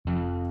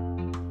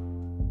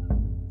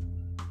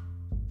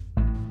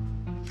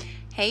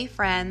Hey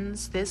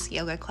friends, this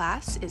yoga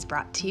class is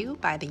brought to you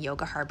by the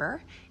Yoga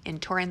Harbor in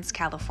Torrance,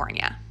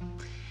 California.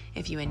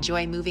 If you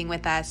enjoy moving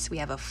with us, we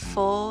have a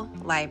full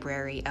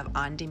library of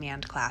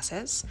on-demand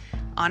classes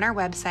on our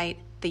website,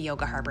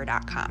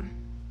 theyogaharbor.com.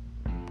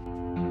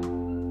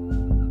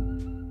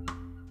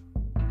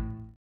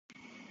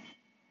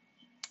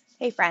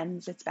 Hey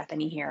friends, it's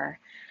Bethany here.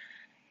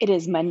 It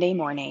is Monday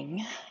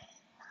morning.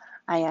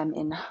 I am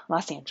in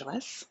Los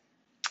Angeles,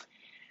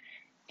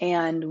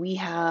 and we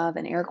have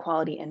an air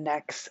quality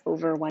index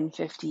over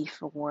 150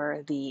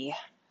 for the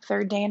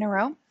third day in a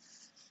row.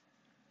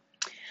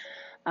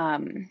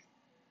 And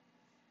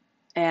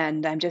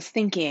I'm just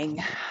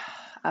thinking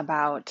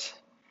about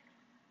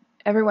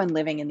everyone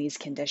living in these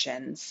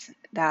conditions,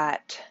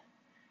 that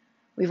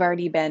we've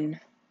already been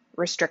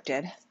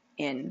restricted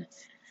in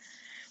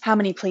how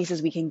many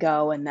places we can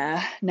go and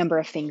the number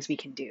of things we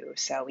can do.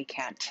 So we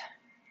can't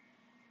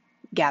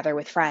gather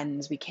with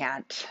friends, we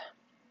can't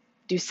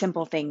do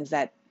simple things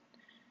that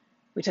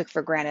we took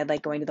for granted,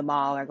 like going to the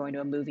mall or going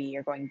to a movie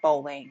or going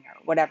bowling or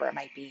whatever it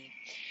might be.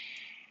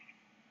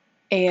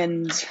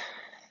 And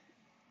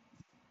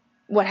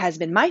what has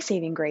been my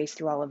saving grace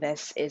through all of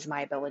this is my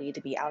ability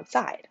to be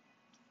outside.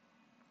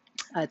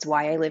 That's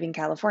why I live in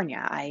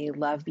California. I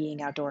love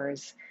being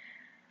outdoors.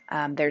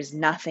 There's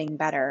nothing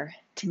better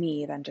to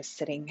me than just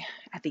sitting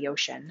at the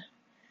ocean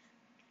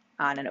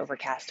on an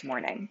overcast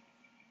morning.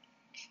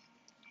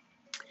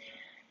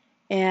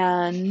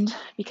 And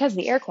because of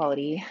the air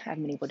quality, I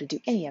haven't been able to do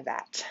any of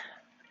that.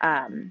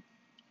 And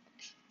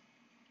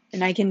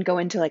I can go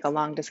into like a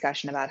long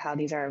discussion about how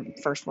these are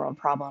first world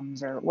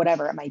problems or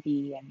whatever it might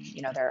be. And,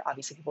 there are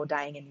obviously people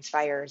dying in these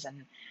fires,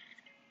 and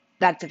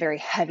that's a very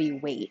heavy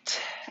weight.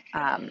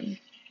 But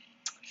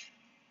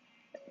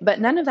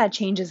none of that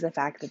changes the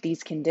fact that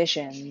these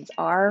conditions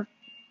are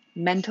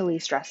mentally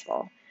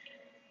stressful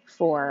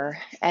for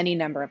any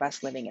number of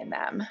us living in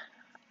them.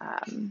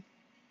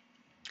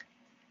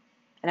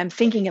 And I'm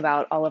thinking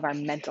about all of our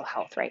mental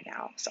health right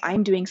now. So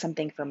I'm doing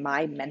something for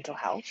my mental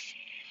health,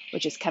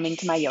 which is coming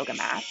to my yoga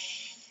mat.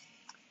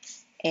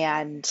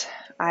 And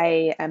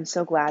I am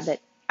so glad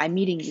that I'm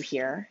meeting you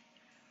here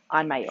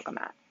on my yoga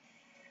mat.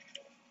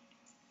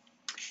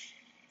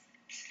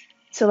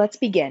 So let's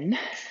begin.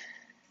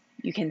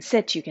 You can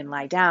sit, you can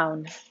lie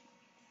down.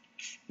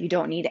 You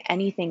don't need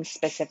anything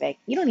specific.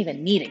 You don't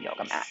even need a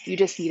yoga mat. You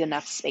just need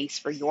enough space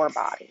for your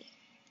body.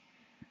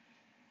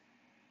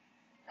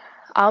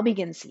 I'll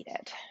begin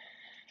seated.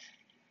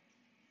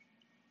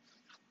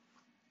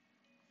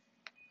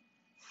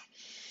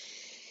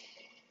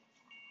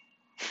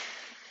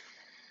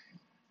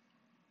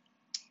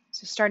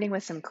 So starting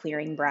with some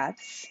clearing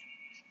breaths.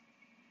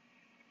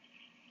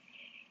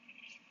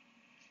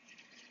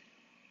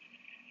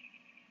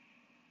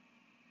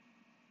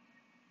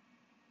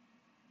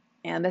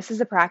 And this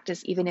is a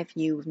practice, even if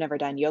you've never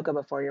done yoga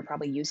before, you're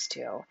probably used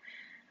to.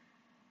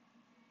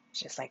 It's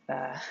just like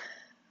the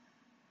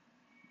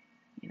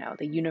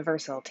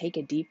universal, take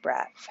a deep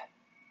breath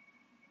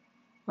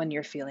when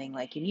you're feeling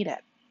like you need it.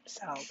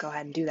 So go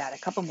ahead and do that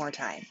a couple more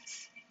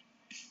times.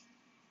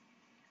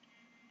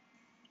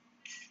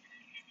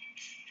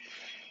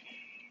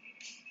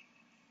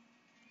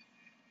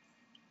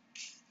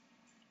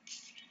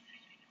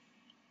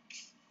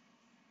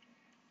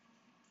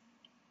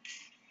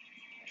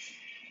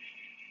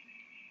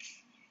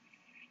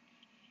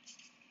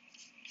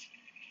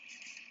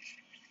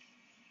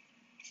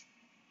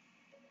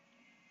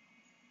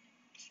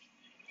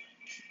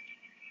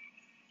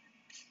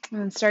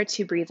 And start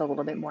to breathe a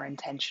little bit more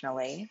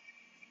intentionally.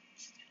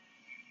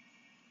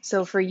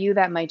 So for you,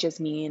 that might just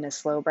mean a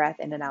slow breath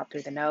in and out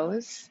through the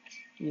nose.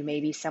 You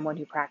may be someone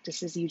who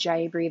practices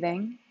Ujjayi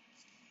breathing.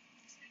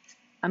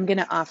 I'm going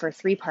to offer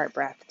 3-part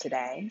breath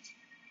today.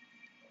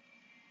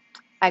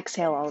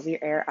 Exhale all of your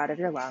air out of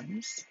your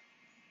lungs.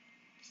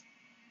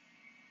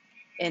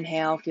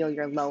 Inhale, feel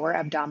your lower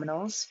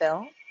abdominals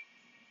fill.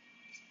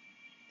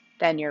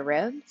 Then your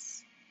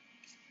ribs.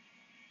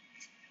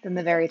 Then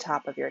the very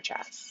top of your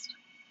chest.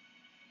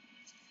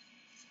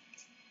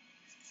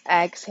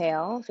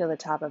 Exhale, feel the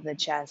top of the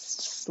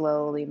chest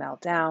slowly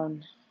melt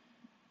down.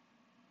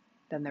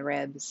 Then the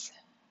ribs.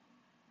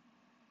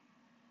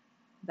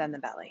 Then the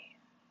belly.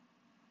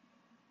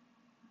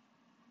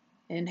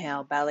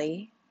 Inhale,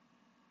 belly,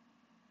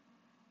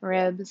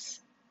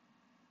 ribs,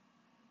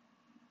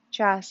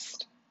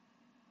 chest.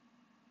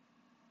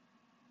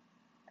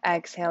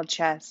 Exhale,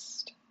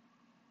 chest,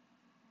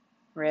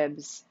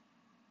 ribs,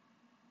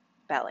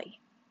 belly.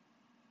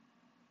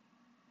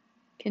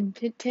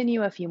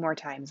 Continue a few more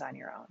times on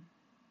your own.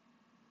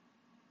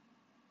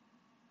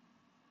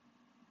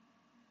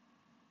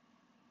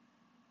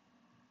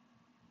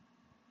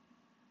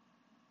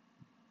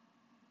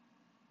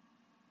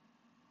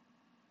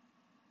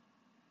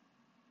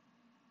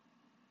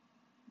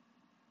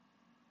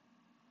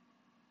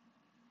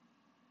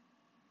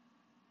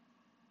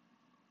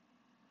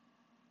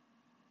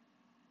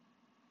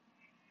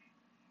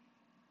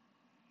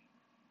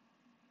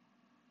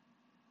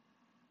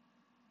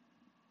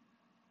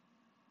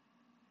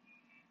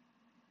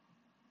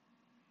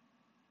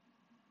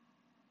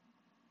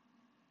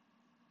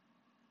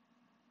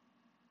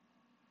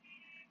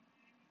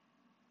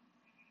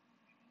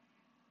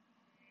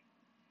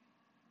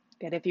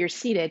 Good. If you're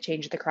seated,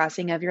 change the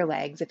crossing of your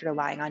legs. If you're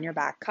lying on your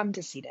back, come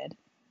to seated.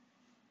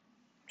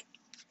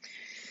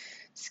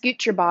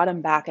 Scoot your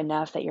bottom back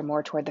enough that you're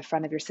more toward the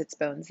front of your sits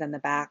bones than the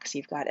back, so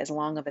you've got as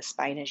long of a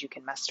spine as you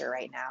can muster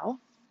right now.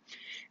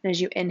 And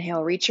as you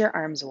inhale, reach your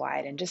arms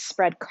wide and just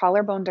spread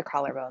collarbone to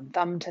collarbone,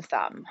 thumb to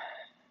thumb.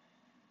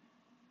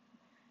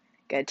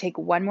 Good. Take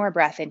one more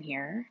breath in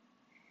here.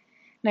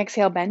 And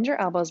exhale, bend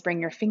your elbows, bring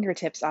your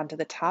fingertips onto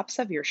the tops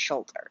of your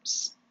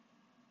shoulders.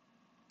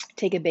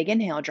 Take a big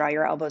inhale, draw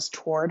your elbows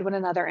toward one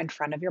another in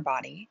front of your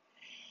body,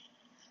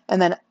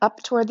 and then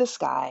up toward the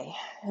sky.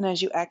 And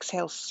as you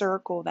exhale,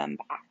 circle them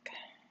back.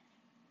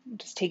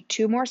 Just take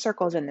 2 more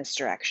circles in this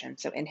direction.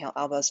 So inhale,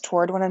 elbows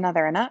toward one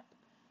another and up.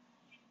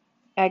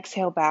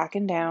 Exhale, back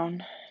and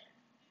down.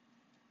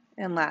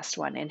 And last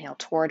one, inhale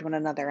toward one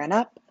another and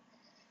up.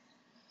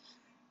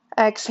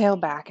 Exhale,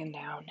 back and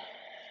down.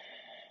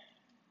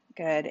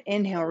 Good.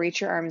 Inhale,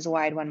 reach your arms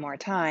wide one more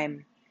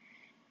time.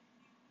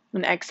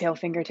 And exhale,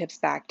 fingertips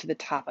back to the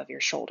top of your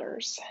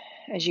shoulders.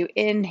 As you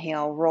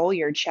inhale, roll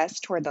your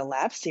chest toward the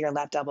left, so your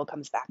left elbow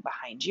comes back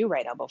behind you,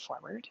 right elbow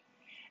forward.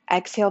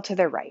 Exhale to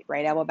the right,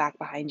 right elbow back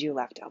behind you,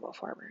 left elbow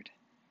forward.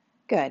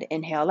 Good.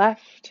 Inhale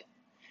left,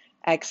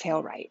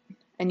 exhale right.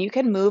 And you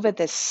can move at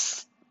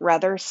this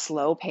rather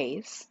slow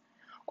pace,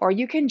 or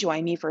you can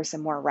join me for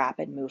some more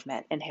rapid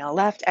movement. Inhale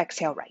left,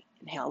 exhale right.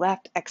 Inhale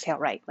left, exhale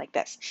right, like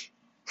this.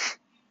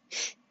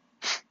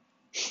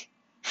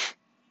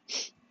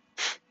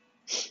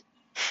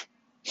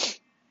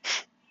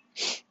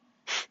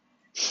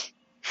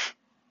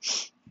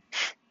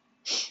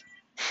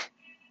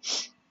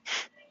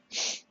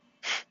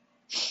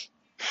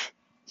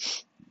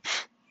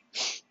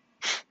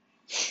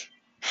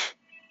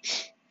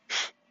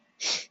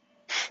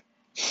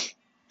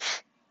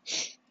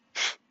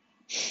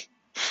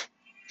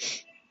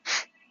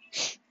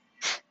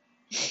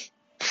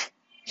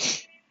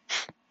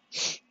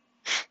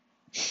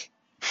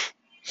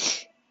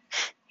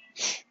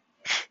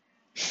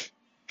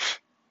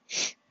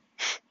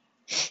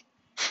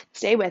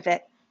 Stay with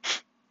it.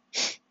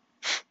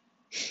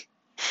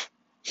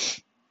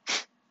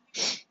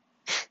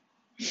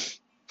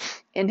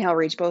 Inhale,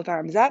 reach both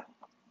arms up.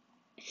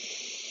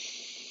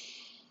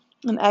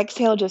 And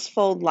exhale, just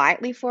fold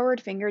lightly forward,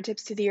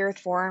 fingertips to the earth,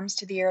 forearms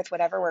to the earth,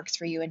 whatever works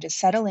for you, and just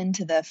settle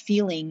into the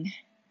feeling,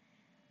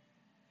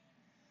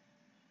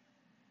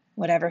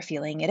 whatever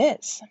feeling it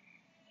is.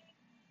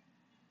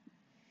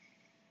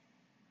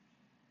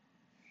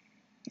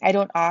 I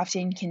don't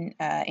often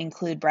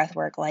include breath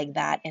work like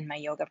that in my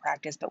yoga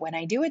practice, but when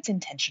I do, it's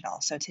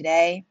intentional. So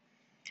today,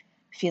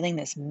 feeling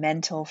this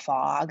mental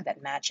fog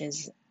that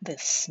matches the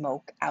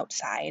smoke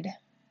outside,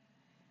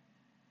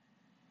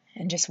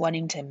 and just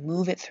wanting to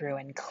move it through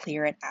and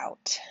clear it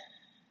out.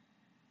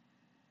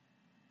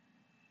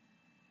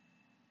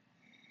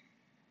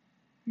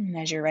 And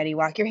as you're ready,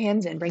 walk your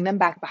hands in, bring them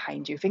back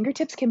behind you.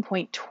 Fingertips can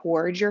point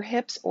towards your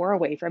hips or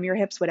away from your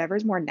hips, whatever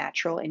is more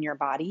natural in your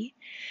body.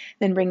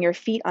 Then bring your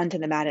feet onto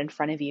the mat in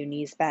front of you,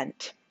 knees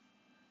bent.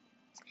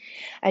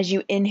 As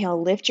you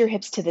inhale, lift your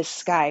hips to the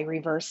sky,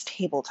 reverse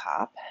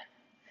tabletop.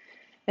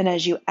 And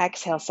as you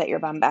exhale, set your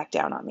bum back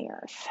down on the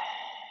earth.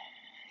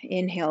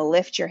 Inhale,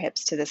 lift your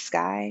hips to the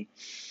sky.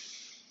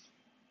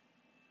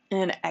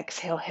 And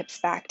exhale, hips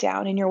back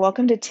down. And you're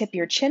welcome to tip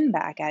your chin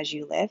back as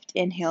you lift.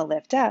 Inhale,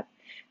 lift up.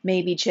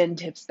 Maybe chin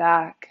tips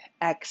back.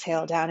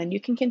 Exhale down. And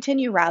you can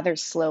continue rather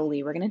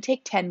slowly. We're going to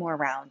take 10 more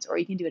rounds, or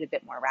you can do it a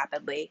bit more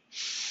rapidly.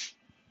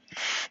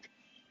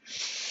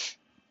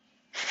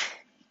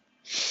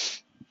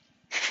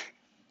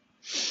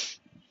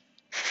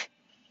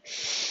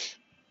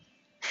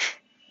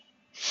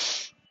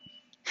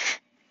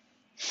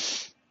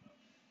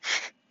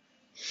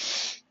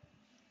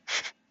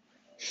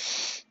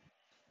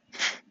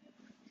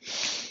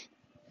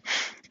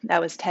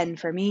 That was 10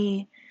 for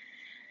me.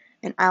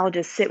 And I'll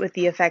just sit with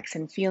the effects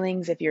and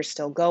feelings. If you're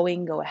still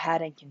going, go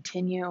ahead and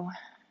continue.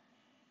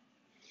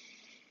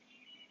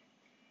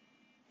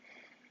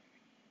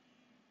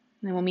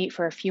 And we'll meet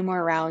for a few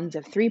more rounds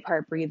of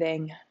 3-part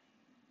breathing.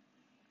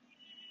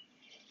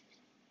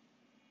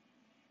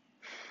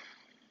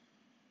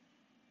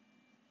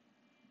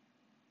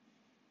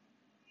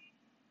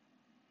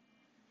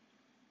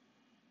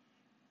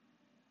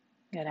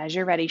 Good. As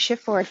you're ready,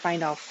 shift forward,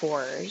 find all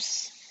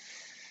fours.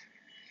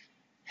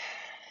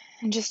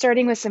 And just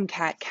starting with some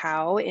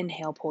cat-cow,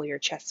 inhale, pull your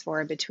chest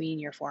forward between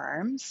your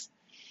forearms.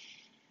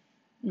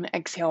 And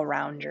exhale,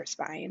 round your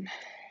spine.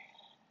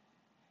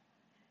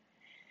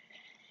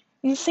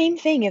 And the same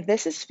thing, if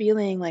this is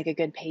feeling like a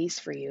good pace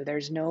for you,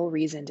 there's no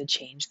reason to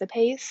change the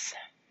pace.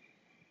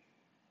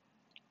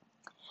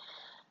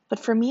 But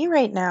for me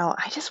right now,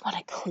 I just want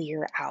to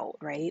clear out,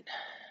 right?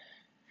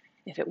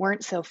 If it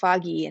weren't so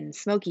foggy and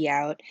smoky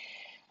out,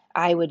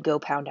 I would go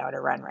pound out a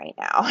run right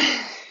now.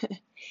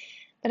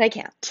 But I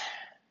can't.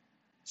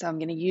 So I'm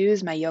going to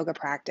use my yoga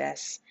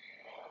practice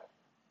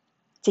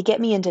to get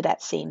me into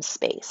that same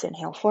space.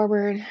 Inhale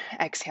forward,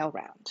 exhale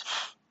round.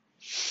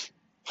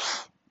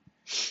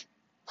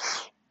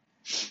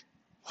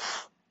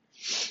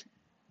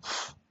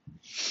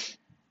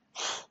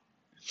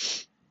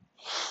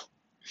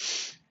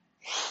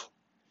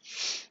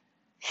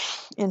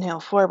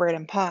 Inhale forward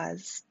and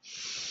pause.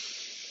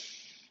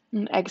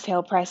 And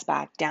exhale, press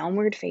back,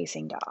 downward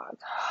facing dog.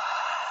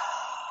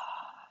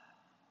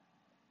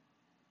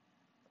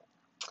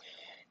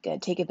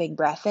 Good. Take a big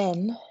breath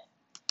in.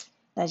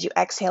 As you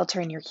exhale,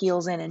 turn your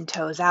heels in and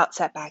toes out,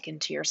 set back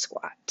into your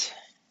squat.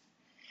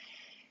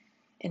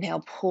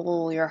 Inhale,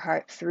 pull your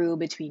heart through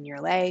between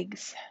your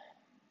legs.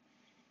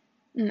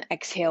 And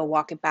exhale,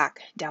 walk it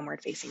back,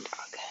 downward facing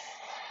dog.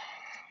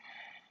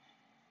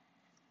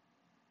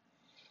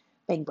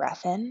 Big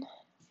breath in.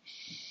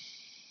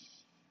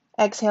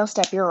 Exhale,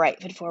 step your right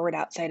foot forward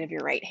outside of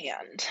your right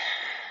hand.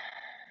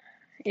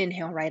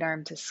 Inhale, right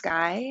arm to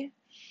sky.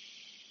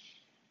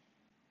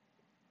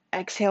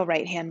 Exhale,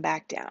 right hand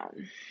back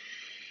down.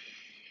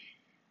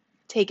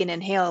 Take an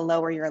inhale,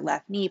 lower your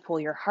left knee, pull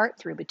your heart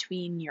through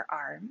between your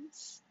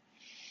arms.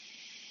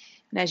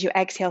 And as you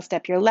exhale,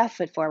 step your left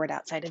foot forward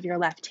outside of your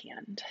left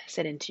hand.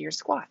 Sit into your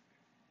squat.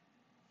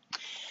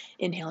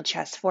 Inhale,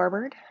 chest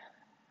forward.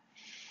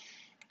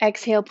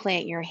 Exhale,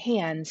 plant your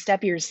hands,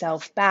 step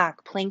yourself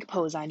back, plank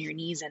pose on your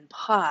knees and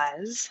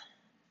pause.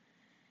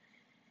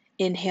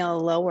 Inhale,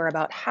 lower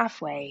about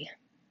halfway.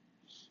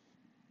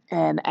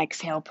 And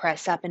exhale,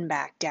 press up and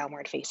back,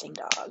 downward facing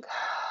dog.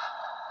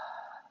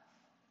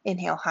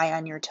 Inhale, high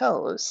on your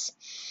toes.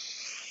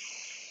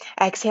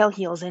 Exhale,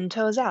 heels in,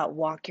 toes out.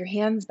 Walk your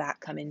hands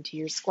back, come into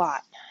your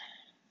squat.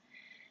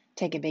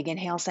 Take a big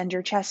inhale, send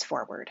your chest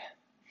forward.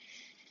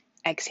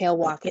 Exhale,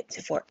 walk it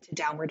to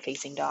downward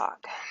facing dog.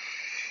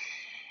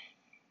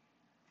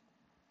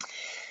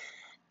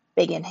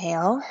 Big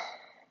inhale.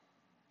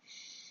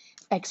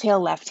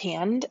 Exhale, left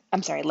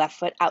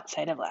foot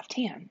outside of left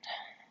hand.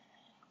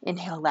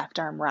 Inhale, left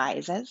arm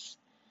rises.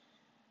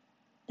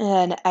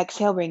 And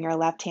exhale, bring your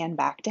left hand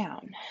back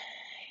down.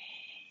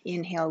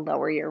 Inhale,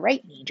 lower your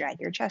right knee,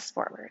 drag your chest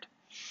forward.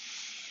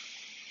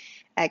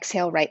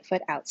 Exhale, right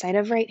foot outside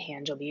of right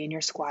hand. You'll be in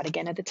your squat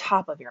again at the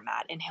top of your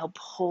mat. Inhale,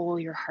 pull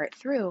your heart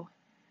through.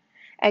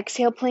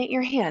 Exhale, plant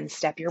your hands,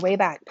 step your way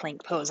back,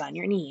 plank pose on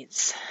your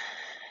knees.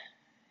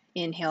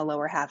 Inhale,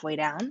 lower halfway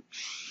down.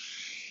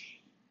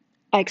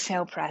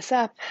 Exhale, press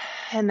up,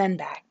 and then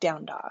back,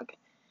 down dog.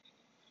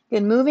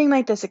 Good, moving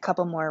like this a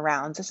couple more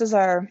rounds. This is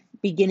our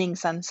beginning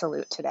sun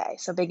salute today.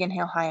 So big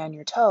inhale, high on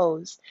your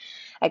toes.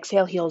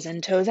 Exhale, heels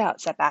in, toes out,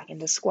 set back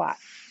into squat.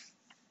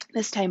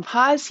 This time,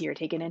 pause here,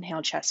 take an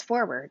inhale, chest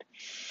forward.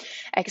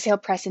 Exhale,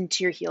 press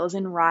into your heels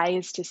and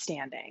rise to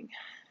standing.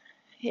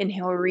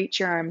 Inhale, reach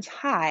your arms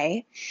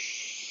high.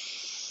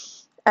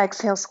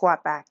 Exhale,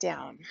 squat back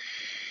down.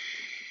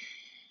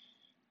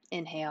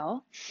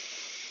 Inhale.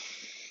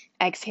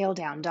 Exhale,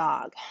 down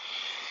dog.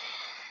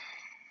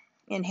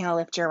 Inhale,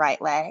 lift your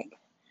right leg.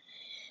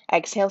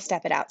 Exhale,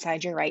 step it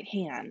outside your right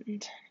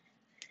hand.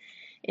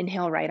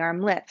 Inhale, right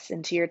arm lifts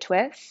into your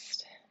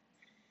twist.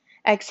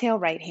 Exhale,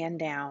 right hand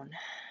down.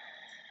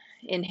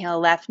 Inhale,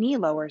 left knee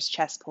lowers,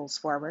 chest pulls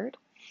forward.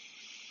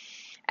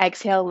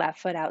 Exhale, left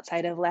foot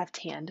outside of left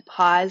hand.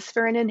 Pause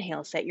for an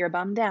inhale, set your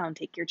bum down,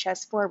 take your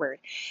chest forward.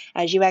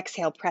 As you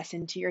exhale, press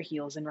into your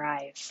heels and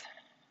rise.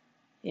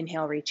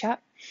 Inhale, reach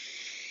up.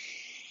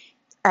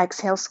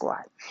 Exhale,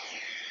 squat.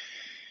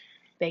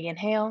 Big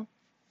inhale.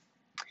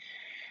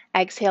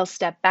 Exhale,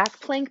 step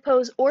back, plank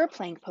pose or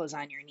plank pose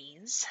on your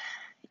knees.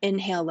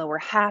 Inhale, lower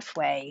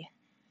halfway,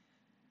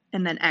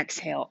 and then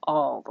exhale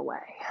all the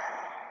way.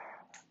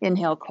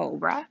 Inhale,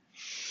 cobra.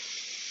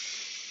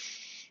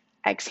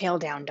 Exhale,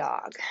 down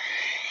dog.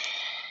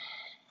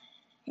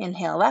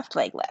 Inhale, left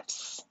leg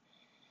lifts.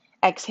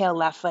 Exhale,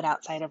 left foot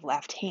outside of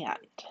left hand.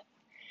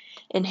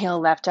 Inhale,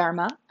 left arm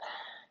up.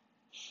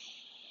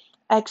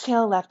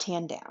 Exhale, left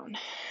hand down.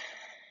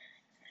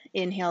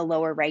 Inhale,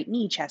 lower right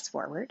knee, chest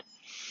forward.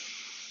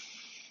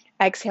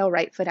 Exhale,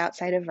 right foot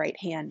outside of right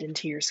hand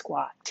into your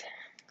squat.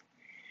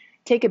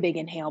 Take a big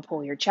inhale,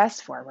 pull your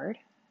chest forward.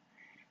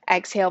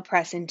 Exhale,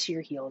 press into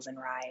your heels and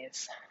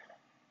rise.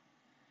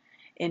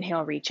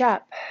 Inhale, reach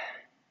up.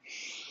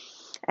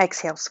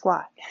 Exhale,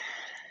 squat.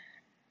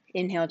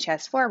 Inhale,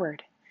 chest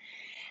forward.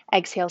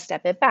 Exhale,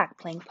 step it back,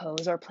 plank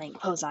pose or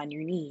plank pose on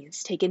your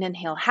knees. Take an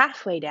inhale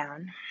halfway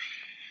down.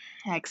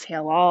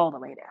 Exhale all the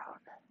way down.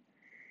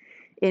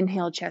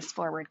 Inhale, chest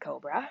forward,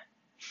 cobra.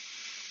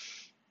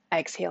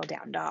 Exhale,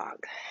 down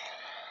dog.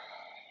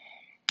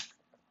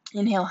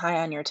 Inhale, high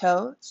on your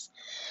toes.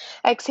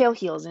 Exhale,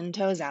 heels and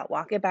toes out.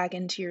 Walk it back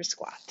into your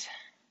squat.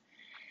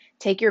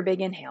 Take your big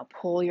inhale,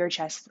 pull your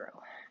chest through.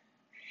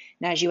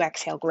 And as you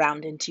exhale,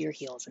 ground into your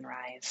heels and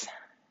rise.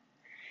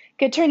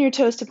 Good, turn your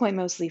toes to point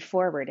mostly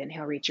forward.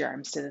 Inhale, reach your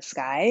arms to the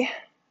sky.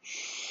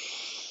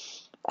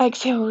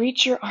 Exhale,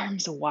 reach your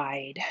arms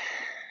wide.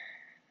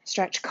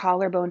 Stretch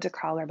collarbone to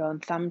collarbone,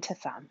 thumb to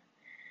thumb.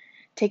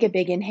 Take a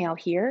big inhale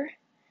here.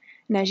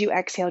 And as you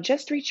exhale,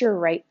 just reach your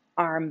right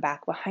arm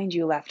back behind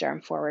you, left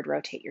arm forward,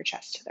 rotate your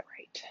chest to the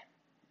right.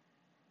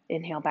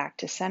 Inhale back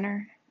to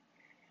center.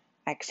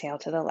 Exhale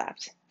to the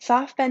left.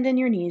 Soft bend in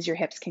your knees, your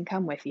hips can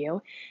come with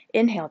you.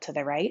 Inhale to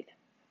the right.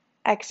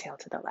 Exhale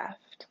to the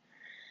left.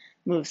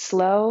 Move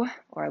slow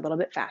or a little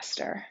bit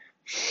faster.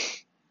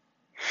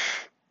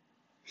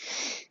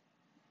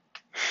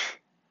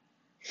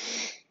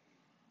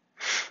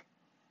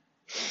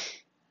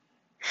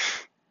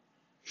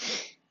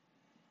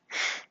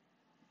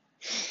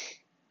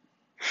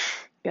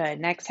 Good.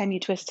 Next time you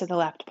twist to the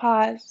left,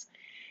 pause.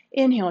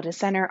 Inhale to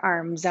center,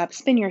 arms up,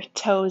 spin your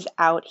toes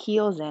out,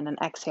 heels in, and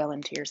exhale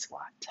into your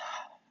squat.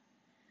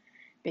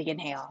 Big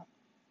inhale.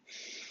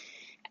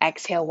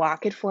 Exhale,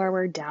 walk it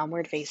forward,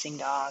 downward facing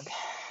dog.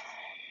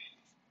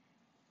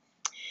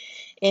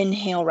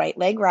 Inhale, right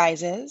leg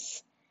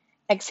rises.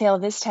 Exhale,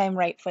 this time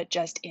right foot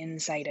just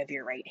inside of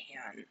your right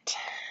hand.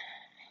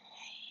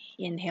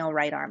 Inhale,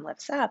 right arm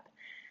lifts up.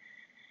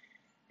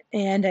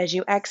 And as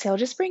you exhale,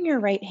 just bring your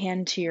right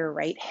hand to your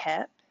right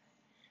hip.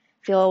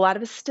 Feel a lot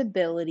of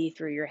stability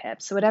through your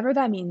hips. So whatever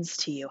that means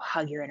to you,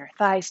 hug your inner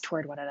thighs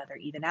toward one another,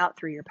 even out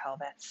through your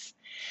pelvis.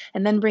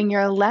 And then bring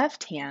your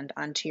left hand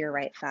onto your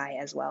right thigh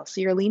as well.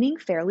 So you're leaning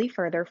fairly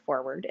further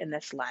forward in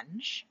this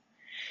lunge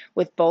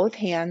with both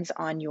hands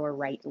on your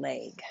right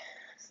leg.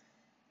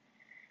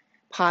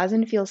 Pause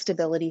and feel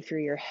stability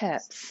through your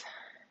hips.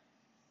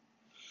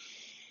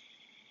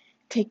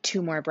 Take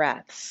 2 more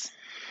breaths.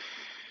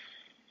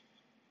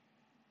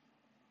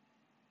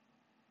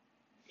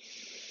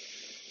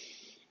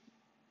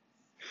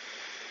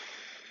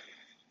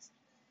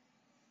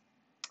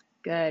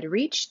 Good.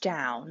 Reach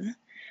down,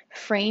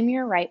 frame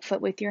your right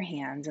foot with your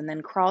hands, and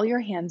then crawl your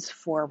hands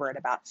forward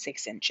about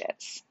 6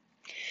 inches.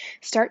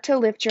 Start to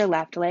lift your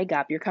left leg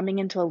up. You're coming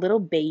into a little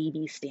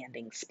baby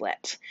standing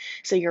split.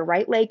 So your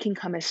right leg can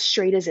come as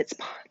straight as it's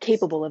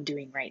capable of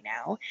doing right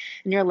now,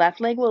 and your left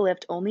leg will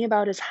lift only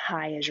about as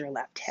high as your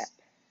left hip.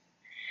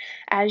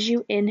 As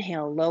you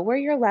inhale, lower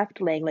your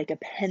left leg like a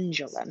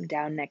pendulum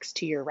down next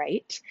to your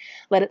right.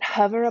 Let it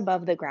hover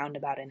above the ground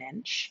about an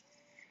inch.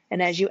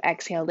 And as you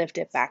exhale, lift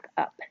it back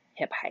up,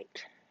 hip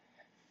height.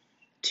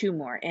 2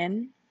 more.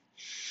 In,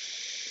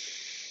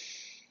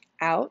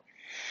 out.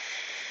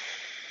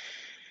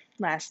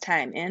 Last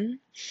time. In,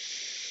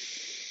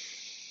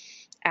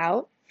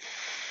 out.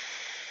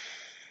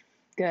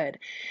 Good.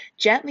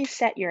 Gently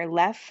set your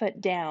left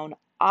foot down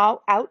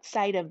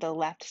outside of the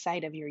left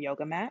side of your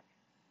yoga mat.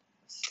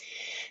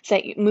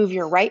 Move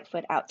your right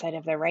foot outside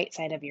of the right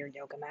side of your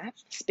yoga mat.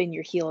 Spin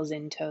your heels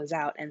in, toes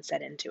out, and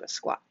set into a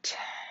squat.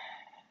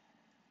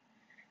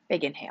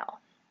 Big inhale.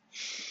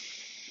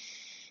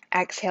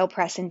 Exhale,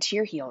 press into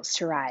your heels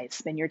to rise.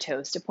 Spin your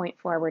toes to point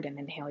forward and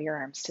inhale your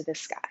arms to the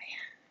sky.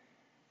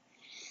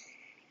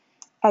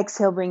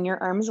 Exhale, bring your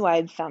arms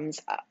wide,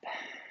 thumbs up.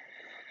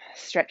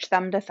 Stretch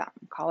thumb to thumb,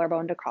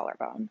 collarbone to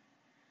collarbone.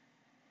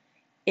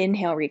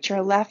 Inhale, reach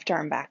your left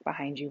arm back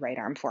behind you, right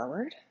arm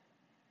forward.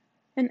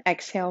 And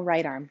exhale,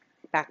 right arm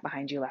back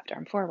behind you, left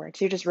arm forward.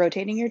 So you're just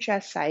rotating your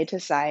chest side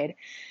to side,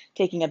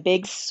 taking a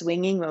big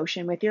swinging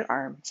motion with your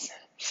arms,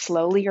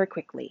 slowly or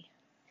quickly.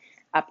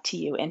 Up to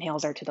you.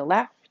 Inhales are to the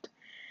left,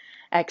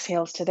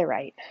 exhales to the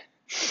right.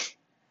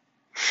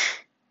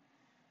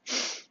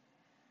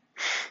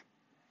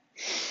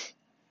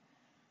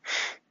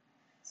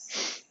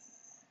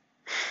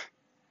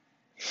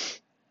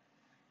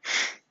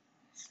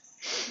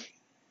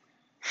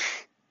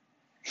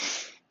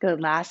 Good.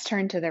 Last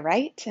turn to the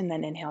right, and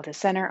then inhale to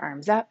center,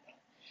 arms up.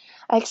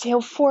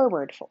 Exhale,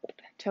 forward fold.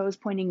 Toes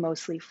pointing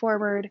mostly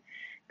forward.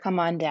 Come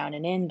on down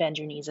and in. Bend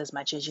your knees as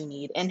much as you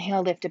need.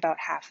 Inhale, lift about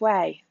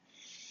halfway.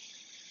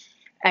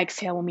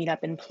 Exhale, we'll meet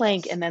up in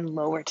plank and then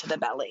lower to the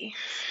belly.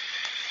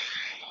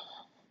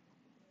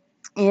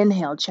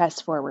 Inhale,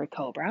 chest forward,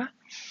 cobra.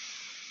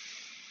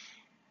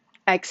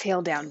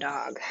 Exhale, down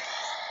dog.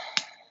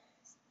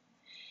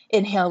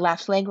 Inhale,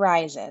 left leg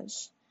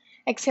rises.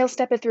 Exhale,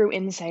 step it through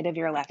inside of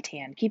your left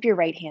hand. Keep your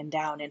right hand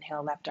down.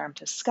 Inhale, left arm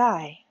to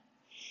sky.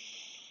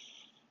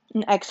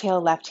 And exhale,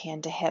 left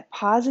hand to hip.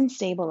 Pause and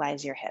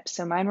stabilize your hips.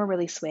 So mine were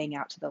really swaying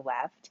out to the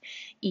left.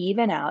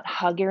 Even out,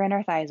 hug your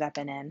inner thighs up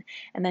and in,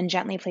 and then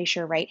gently place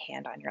your right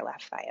hand on your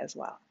left thigh as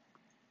well.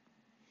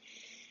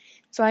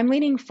 So I'm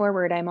leaning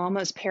forward. I'm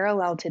almost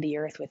parallel to the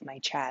earth with my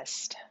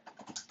chest.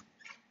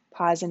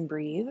 Pause and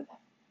breathe.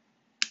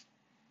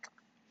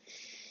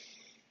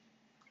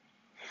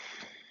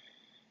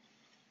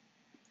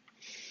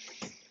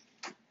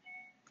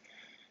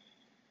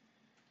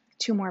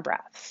 Two more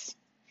breaths.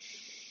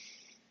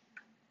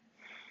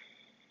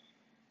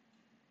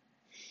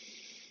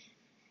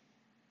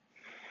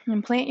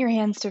 And plant your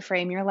hands to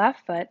frame your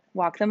left foot.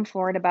 Walk them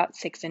forward about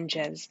 6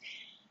 inches.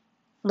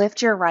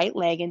 Lift your right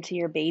leg into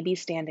your baby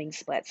standing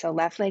split. So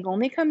left leg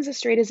only comes as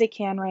straight as it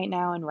can right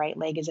now, and right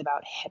leg is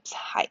about hips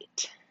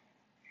height.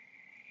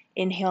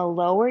 Inhale,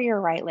 lower your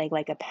right leg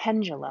like a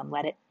pendulum.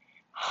 Let it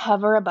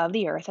hover above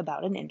the earth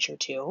about an inch or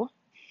two.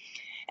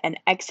 And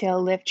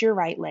exhale, lift your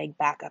right leg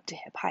back up to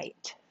hip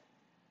height.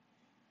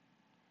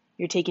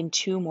 You're taking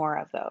 2 more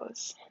of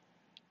those.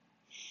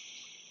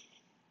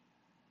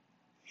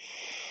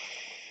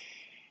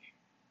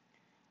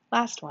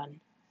 Last one.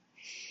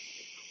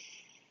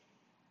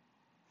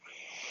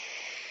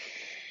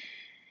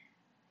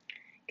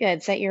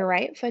 Good. Set your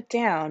right foot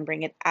down.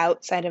 Bring it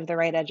outside of the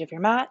right edge of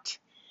your mat.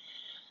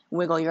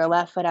 Wiggle your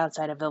left foot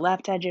outside of the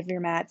left edge of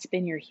your mat.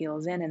 Spin your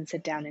heels in and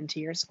sit down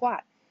into your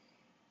squat.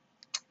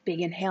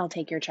 Big inhale,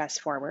 take your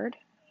chest forward.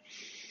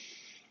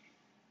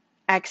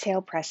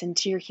 Exhale, press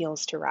into your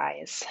heels to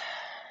rise.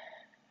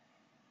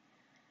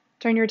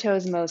 Turn your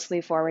toes mostly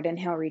forward.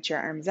 Inhale, reach your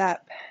arms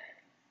up.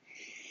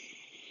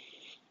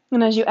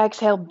 And as you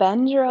exhale,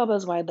 bend your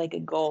elbows wide like a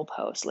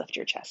goalpost. Lift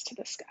your chest to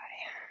the sky.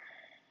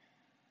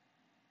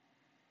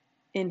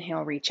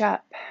 Inhale, reach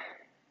up.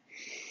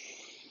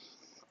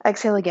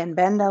 Exhale again,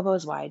 bend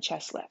elbows wide,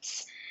 chest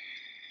lifts.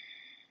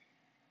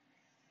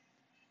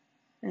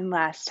 And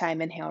last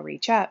time, inhale,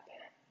 reach up.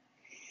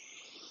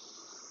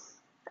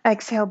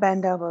 Exhale,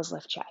 bend elbows,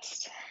 lift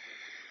chest.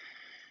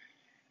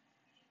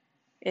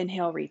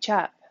 Inhale, reach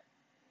up.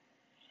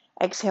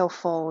 Exhale,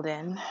 fold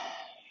in.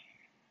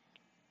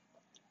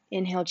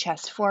 Inhale,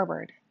 chest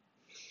forward.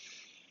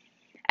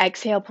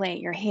 Exhale, plant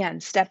your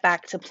hands. Step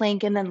back to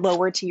plank and then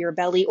lower to your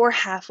belly or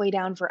halfway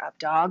down for up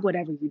dog,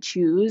 whatever you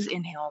choose.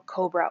 Inhale,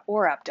 cobra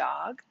or up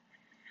dog.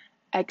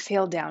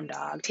 Exhale, down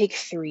dog. Take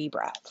 3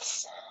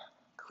 breaths.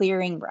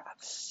 Clearing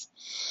breaths.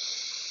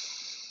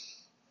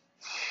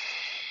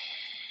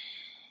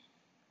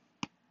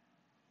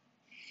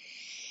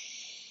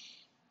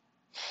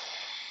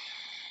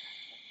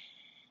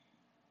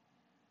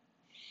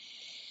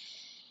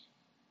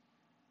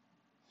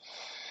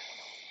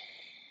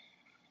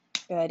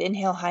 Good.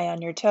 Inhale high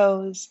on your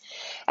toes.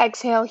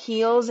 Exhale,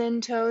 heels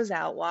in, toes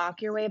out.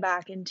 Walk your way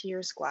back into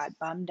your squat.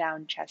 Bum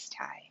down, chest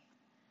high.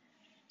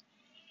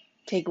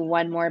 Take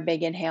one more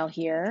big inhale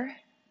here.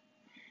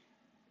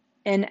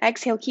 And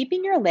exhale,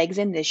 keeping your legs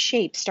in this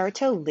shape, start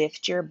to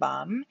lift your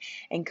bum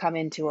and come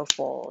into a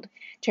fold.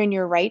 Turn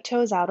your right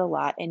toes out a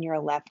lot and your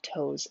left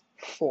toes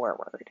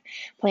forward.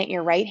 Plant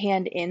your right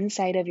hand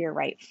inside of your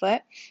right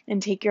foot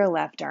and take your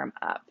left arm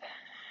up.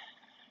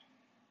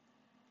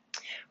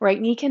 Right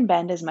knee can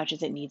bend as much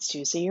as it needs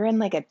to. So you're in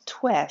like a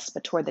twist,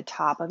 but toward the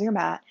top of your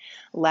mat.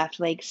 Left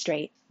leg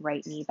straight,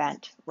 right knee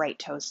bent, right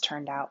toes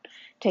turned out.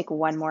 Take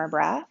one more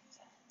breath.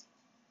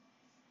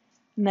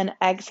 And then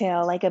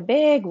exhale like a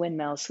big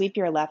windmill. Sweep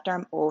your left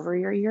arm over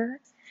your ear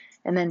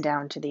and then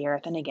down to the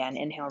earth. And again,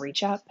 inhale,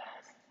 reach up.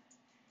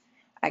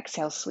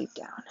 Exhale, sweep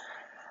down.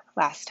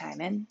 Last time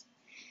in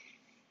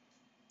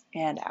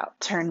and out.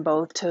 Turn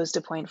both toes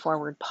to point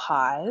forward.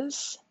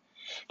 Pause.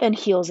 Then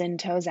heels in,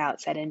 toes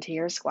out. Set into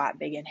your squat.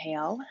 Big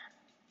inhale.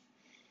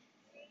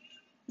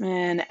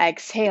 And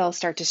exhale,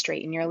 start to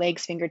straighten your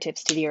legs,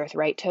 fingertips to the earth.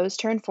 Right toes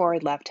turn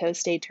forward, left toes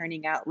stay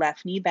turning out,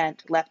 left knee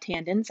bent, left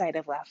hand inside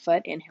of left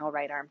foot. Inhale,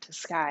 right arm to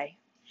sky.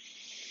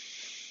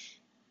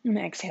 And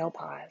exhale,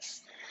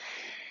 pause.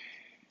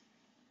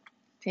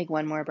 Take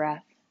one more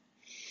breath.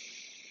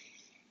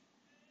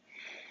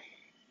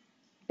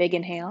 Big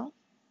inhale.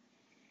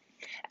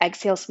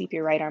 Exhale, sweep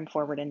your right arm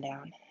forward and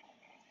down.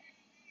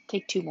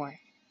 Take 2 more.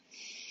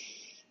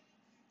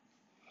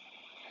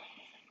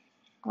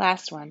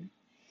 Last one.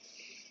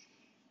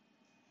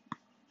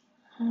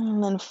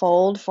 And then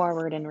fold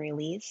forward and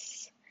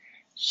release.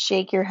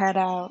 Shake your head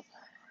out.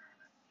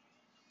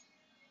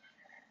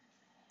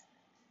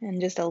 And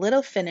just a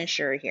little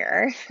finisher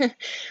here. We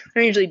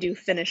don't usually do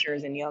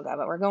finishers in yoga,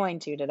 but we're going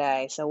to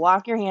today. So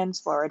walk your hands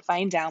forward,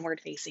 find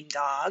downward facing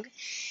dog.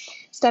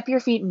 Step your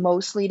feet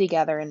mostly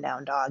together in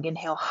down dog.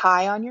 Inhale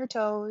high on your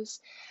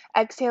toes.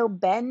 Exhale,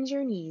 bend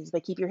your knees,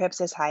 but keep your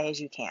hips as high as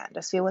you can.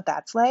 Just feel what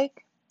that's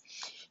like.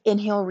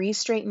 Inhale,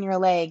 re-straighten your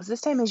legs. This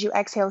time as you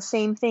exhale,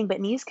 same thing,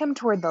 but knees come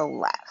toward the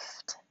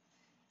left.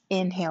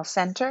 Inhale,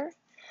 center.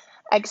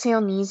 Exhale,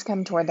 knees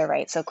come toward the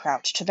right, so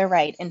crouch to the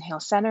right. Inhale,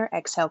 center.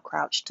 Exhale,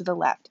 crouch to the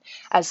left.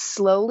 As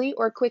slowly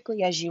or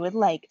quickly as you would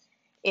like.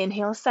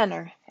 Inhale,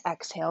 center.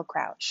 Exhale,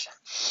 crouch.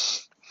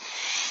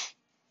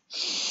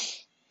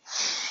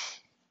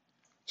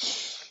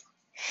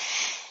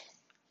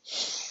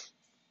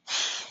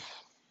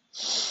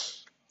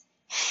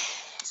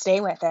 Stay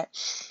with it.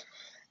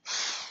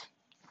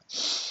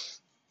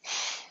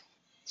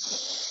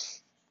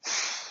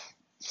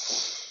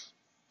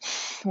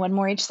 One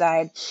more each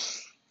side.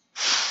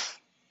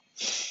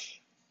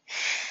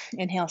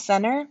 Inhale,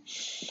 center.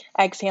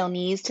 Exhale,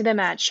 knees to the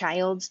mat,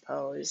 child's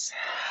pose.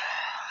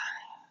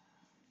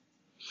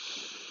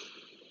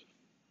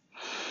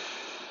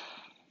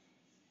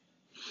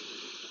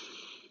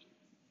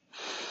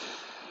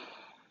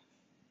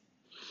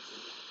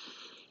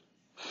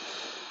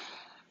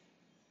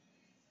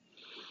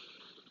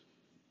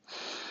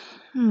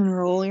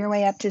 Roll your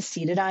way up to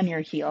seated on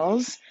your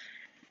heels.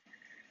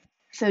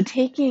 So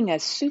taking a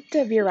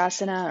Supta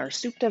Virasana or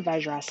Supta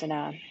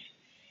Vajrasana,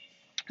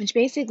 which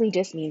basically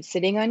just means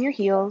sitting on your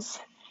heels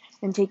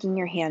and taking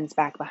your hands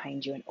back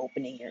behind you and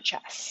opening your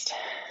chest.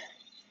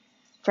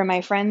 For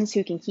my friends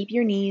who can keep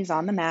your knees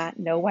on the mat,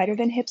 no wider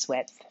than hips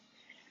width,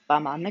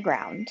 bum on the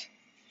ground,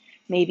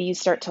 maybe you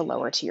start to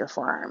lower to your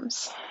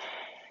forearms.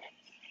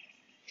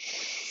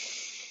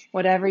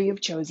 Whatever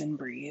you've chosen,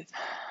 breathe.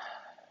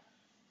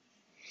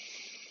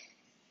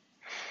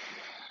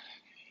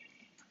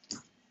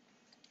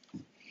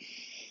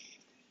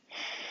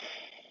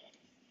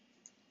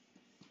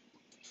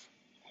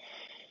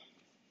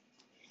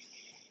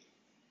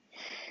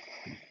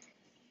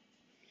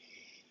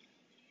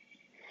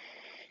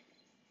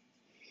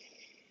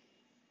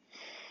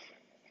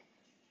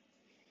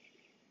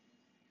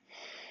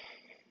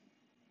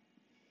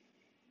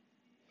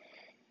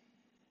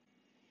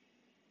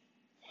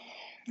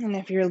 And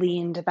if you're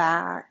leaned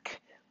back,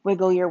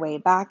 wiggle your way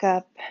back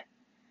up.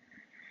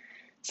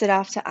 Sit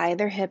off to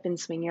either hip and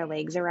swing your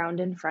legs around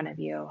in front of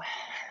you.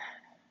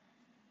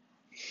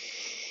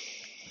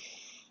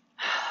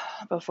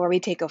 Before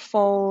we take a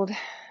fold,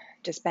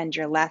 just bend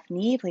your left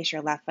knee, place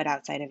your left foot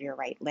outside of your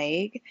right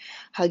leg,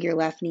 hug your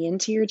left knee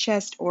into your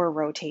chest or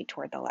rotate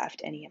toward the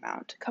left any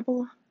amount. A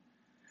couple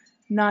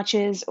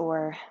notches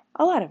or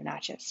a lot of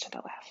notches to the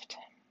left.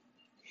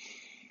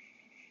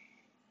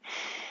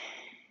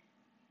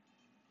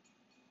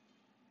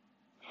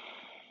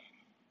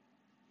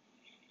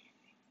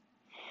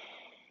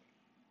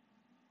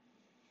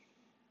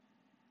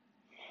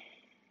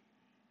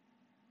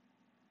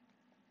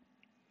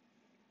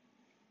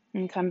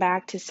 And come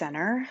back to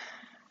center.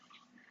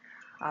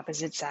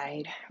 Opposite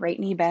side. Right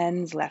knee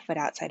bends, left foot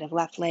outside of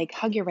left leg.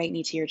 Hug your right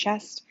knee to your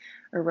chest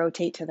or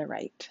rotate to the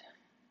right.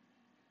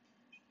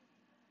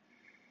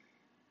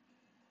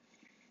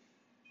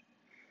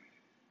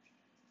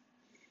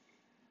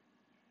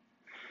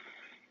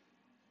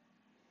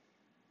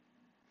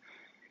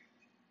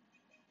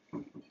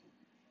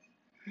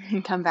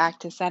 And come back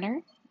to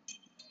center.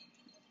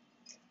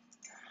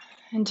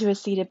 Into a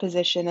seated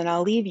position, and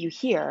I'll leave you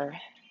here.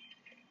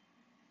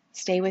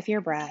 Stay with your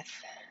breath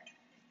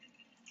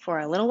for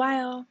a little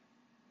while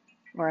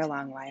or a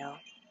long while.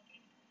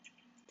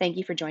 Thank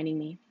you for joining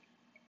me.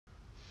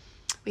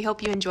 We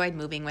hope you enjoyed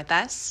moving with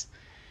us.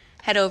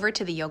 Head over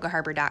to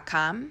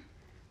theyogaharbor.com.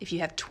 If you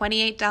have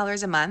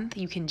 $28 a month,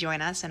 you can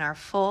join us in our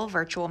full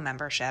virtual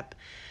membership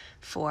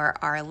for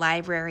our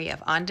library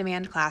of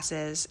on-demand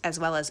classes as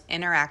well as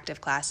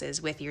interactive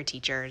classes with your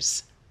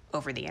teachers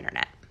over the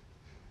internet.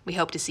 We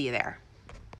hope to see you there.